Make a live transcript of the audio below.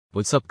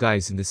What's up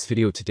guys, in this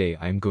video today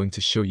I am going to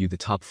show you the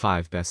top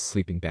 5 best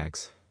sleeping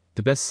bags.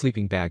 The best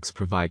sleeping bags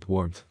provide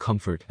warmth,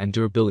 comfort, and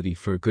durability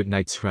for a good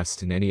night's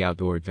rest in any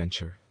outdoor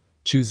adventure.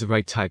 Choose the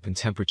right type and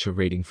temperature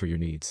rating for your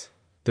needs.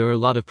 There are a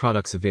lot of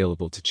products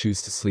available to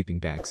choose to sleeping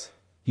bags,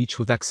 each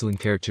with excellent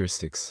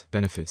characteristics,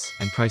 benefits,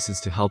 and prices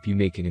to help you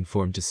make an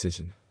informed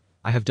decision.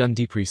 I have done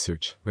deep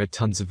research, read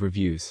tons of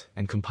reviews,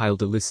 and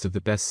compiled a list of the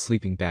best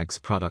sleeping bags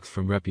products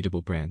from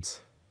reputable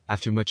brands.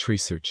 After much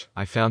research,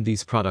 I found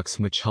these products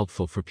much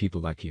helpful for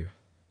people like you.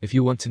 If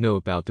you want to know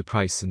about the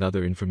price and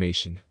other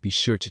information, be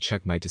sure to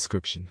check my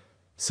description.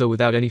 So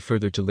without any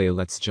further delay,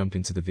 let's jump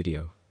into the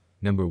video.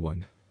 Number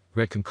 1.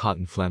 REDCAMP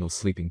Cotton Flannel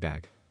Sleeping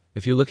Bag.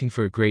 If you're looking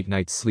for a great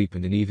night's sleep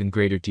and an even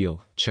greater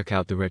deal, check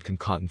out the REDCAMP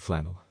Cotton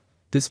Flannel.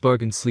 This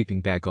bargain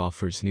sleeping bag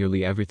offers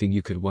nearly everything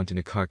you could want in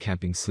a car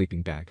camping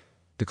sleeping bag.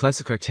 The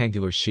classic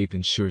rectangular shape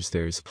ensures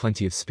there is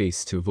plenty of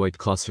space to avoid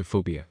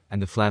claustrophobia,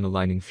 and the flannel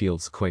lining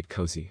feels quite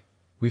cozy.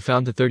 We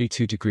found the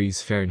 32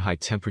 degrees Fahrenheit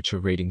temperature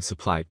rating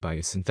supplied by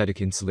a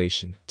synthetic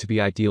insulation to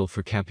be ideal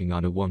for camping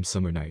on a warm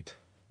summer night.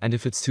 And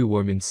if it's too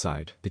warm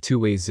inside, the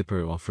two-way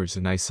zipper offers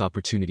a nice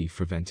opportunity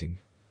for venting.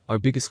 Our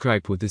biggest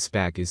gripe with this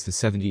bag is the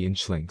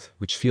 70-inch length,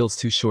 which feels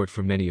too short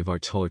for many of our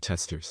taller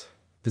testers.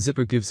 The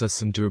zipper gives us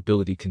some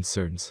durability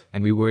concerns,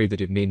 and we worry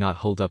that it may not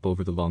hold up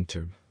over the long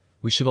term.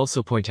 We should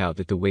also point out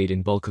that the weight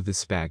and bulk of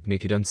this bag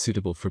make it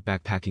unsuitable for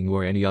backpacking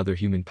or any other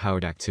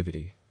human-powered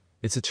activity.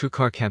 It's a true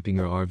car camping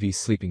or RV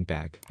sleeping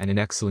bag, and an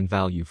excellent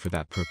value for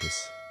that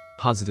purpose.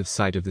 Positive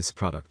side of this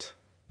product.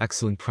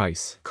 Excellent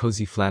price,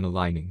 cozy flannel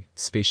lining,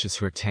 spacious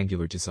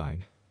rectangular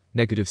design.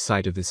 Negative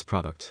side of this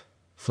product.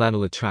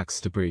 Flannel attracts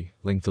debris,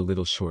 length a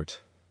little short.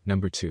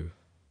 Number 2.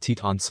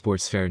 TETON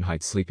Sports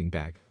Fahrenheit Sleeping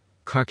Bag.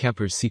 Car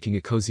campers seeking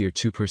a cozier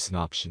two-person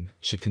option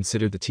should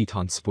consider the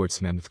TETON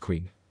Sports Mammoth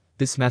Queen.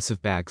 This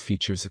massive bag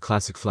features a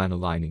classic flannel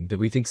lining that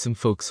we think some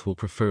folks will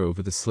prefer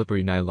over the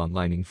slippery nylon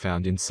lining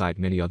found inside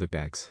many other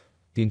bags.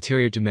 The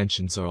interior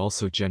dimensions are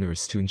also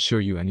generous to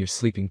ensure you and your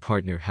sleeping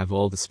partner have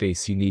all the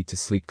space you need to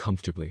sleep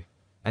comfortably.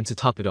 And to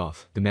top it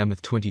off, the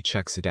Mammoth 20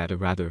 checks it at a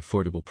rather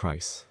affordable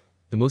price.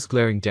 The most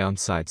glaring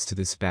downsides to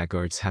this bag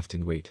are its heft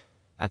and weight.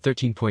 At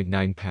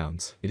 13.9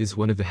 pounds, it is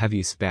one of the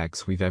heaviest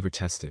bags we've ever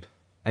tested.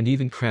 And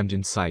even crammed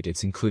inside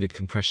its included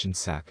compression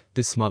sack,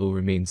 this model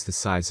remains the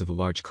size of a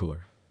large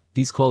cooler.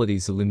 These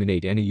qualities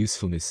eliminate any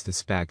usefulness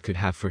this bag could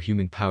have for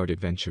human-powered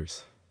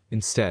adventures.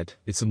 Instead,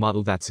 it's a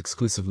model that's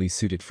exclusively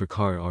suited for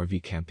car or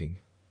RV camping.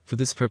 For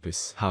this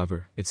purpose,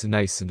 however, it's a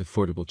nice and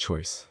affordable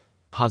choice.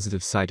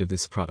 Positive side of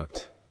this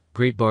product.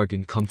 Great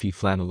bargain, comfy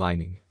flannel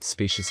lining,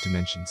 spacious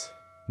dimensions.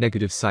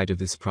 Negative side of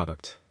this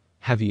product.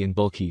 Heavy and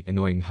bulky,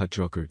 annoying hut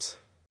drunkards.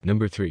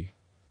 Number 3.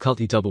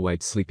 Kelty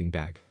Doublewide Sleeping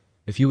Bag.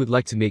 If you would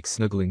like to make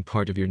snuggling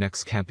part of your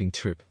next camping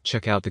trip,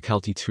 check out the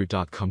Kelty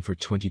Comfort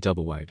 20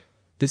 Doublewide.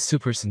 This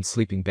two-person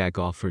sleeping bag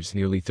offers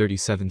nearly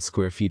 37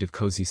 square feet of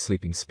cozy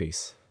sleeping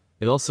space.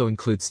 It also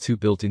includes 2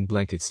 built-in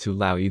blankets to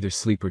allow either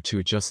sleeper to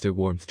adjust their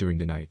warmth during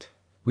the night.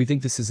 We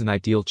think this is an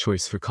ideal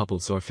choice for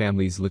couples or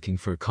families looking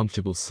for a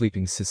comfortable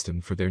sleeping system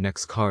for their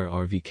next car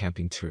or RV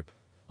camping trip.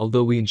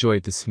 Although we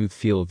enjoyed the smooth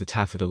feel of the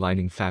taffeta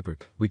lining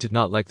fabric, we did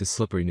not like the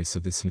slipperiness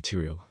of this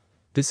material.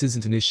 This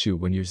isn't an issue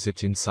when you're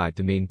zipped inside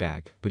the main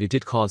bag, but it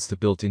did cause the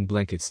built-in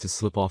blankets to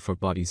slip off our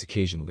bodies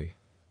occasionally.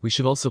 We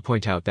should also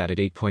point out that at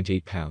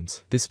 8.8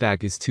 pounds, this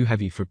bag is too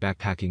heavy for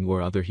backpacking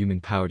or other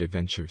human-powered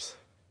adventures.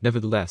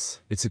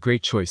 Nevertheless, it's a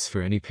great choice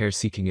for any pair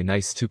seeking a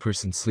nice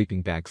two-person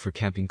sleeping bag for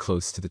camping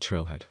close to the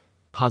trailhead.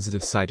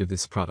 Positive side of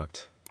this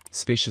product.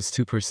 Spacious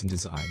two-person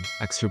design,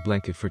 extra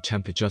blanket for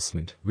temp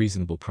adjustment,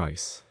 reasonable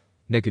price.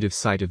 Negative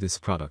side of this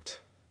product.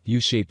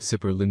 U-shaped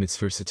zipper limits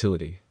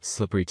versatility,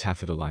 slippery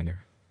taffeta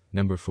liner.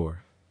 Number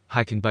 4.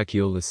 Hyke and Byke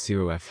Eolus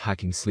𝐍𝐴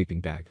Hiking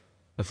Sleeping Bag.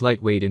 If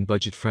lightweight and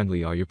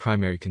budget-friendly are your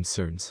primary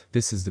concerns,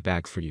 this is the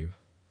bag for you.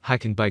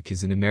 Hyke and Byke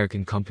is an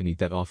American company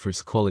that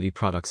offers quality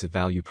products at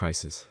value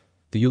prices.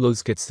 The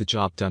Eolus gets the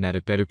job done at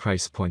a better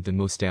price point than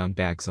most down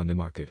bags on the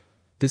market.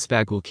 This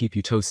bag will keep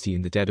you toasty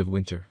in the dead of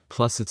winter,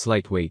 plus it's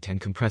lightweight and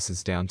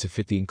compresses down to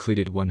fit the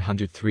included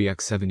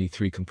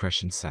 103x73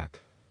 compression sack.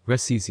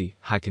 Rest easy,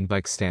 Hyke and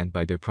Byke stand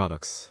by their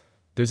products.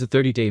 There's a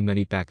 30-day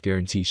money-back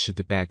guarantee should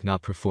the bag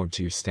not perform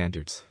to your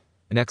standards.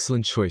 An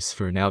excellent choice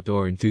for an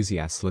outdoor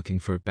enthusiast looking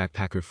for a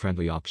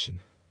backpacker-friendly option.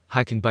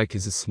 Hyke and Byke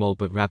is a small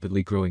but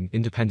rapidly growing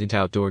independent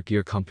outdoor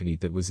gear company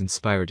that was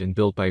inspired and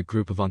built by a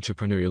group of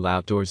entrepreneurial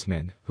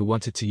outdoorsmen who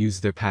wanted to use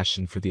their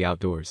passion for the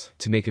outdoors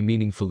to make a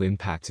meaningful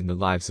impact in the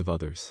lives of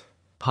others.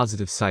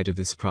 Positive side of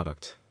this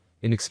product.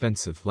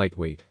 Inexpensive,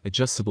 lightweight,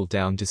 adjustable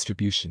down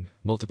distribution,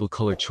 multiple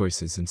color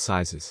choices and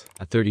sizes,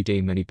 a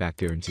 30-day money-back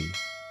guarantee.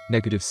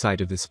 Negative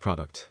side of this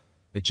product.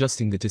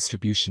 Adjusting the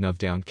distribution of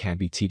down can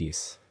be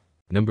tedious.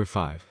 Number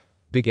 5.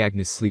 Big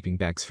Agnes Sleeping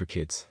Bags for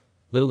Kids.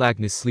 Little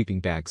Agnes sleeping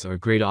bags are a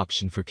great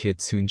option for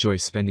kids who enjoy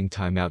spending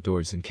time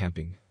outdoors and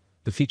camping.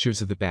 The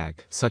features of the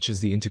bag, such as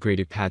the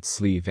integrated pad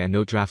sleeve and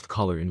no-draft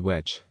collar and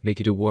wedge, make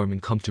it a warm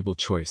and comfortable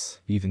choice,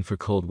 even for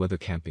cold weather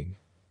camping.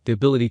 The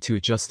ability to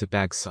adjust the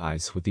bag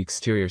size with the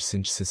exterior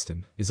cinch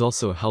system is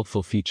also a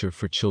helpful feature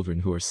for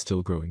children who are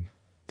still growing.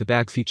 The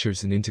bag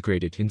features an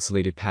integrated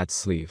insulated pad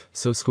sleeve,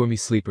 so squirmy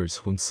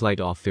sleepers won't slide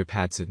off their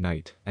pads at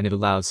night, and it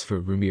allows for a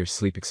roomier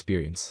sleep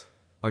experience.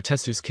 Our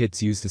testers'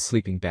 kids used the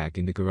sleeping bag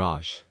in the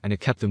garage, and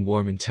it kept them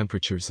warm in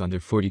temperatures under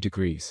 40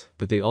 degrees,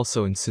 but they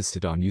also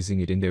insisted on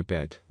using it in their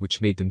bed, which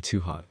made them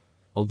too hot.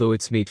 Although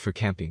it's made for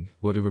camping,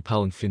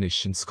 water-repellent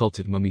finish and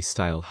sculpted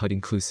mummy-style HUD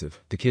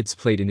inclusive, the kids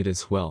played in it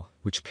as well,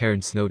 which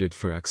parents noted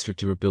for extra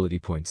durability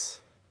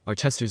points. Our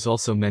testers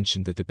also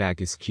mentioned that the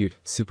bag is cute,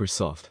 super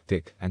soft,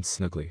 thick, and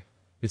snuggly.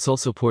 It's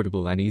also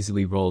portable and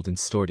easily rolled and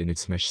stored in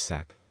its mesh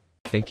sack.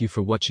 Thank you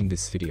for watching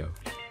this video.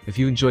 If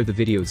you enjoy the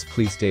videos,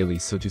 please daily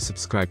so do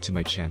subscribe to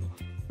my channel.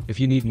 If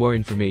you need more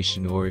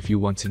information or if you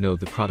want to know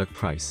the product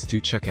price, do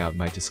check out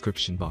my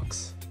description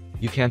box.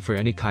 You can for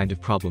any kind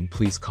of problem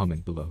please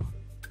comment below.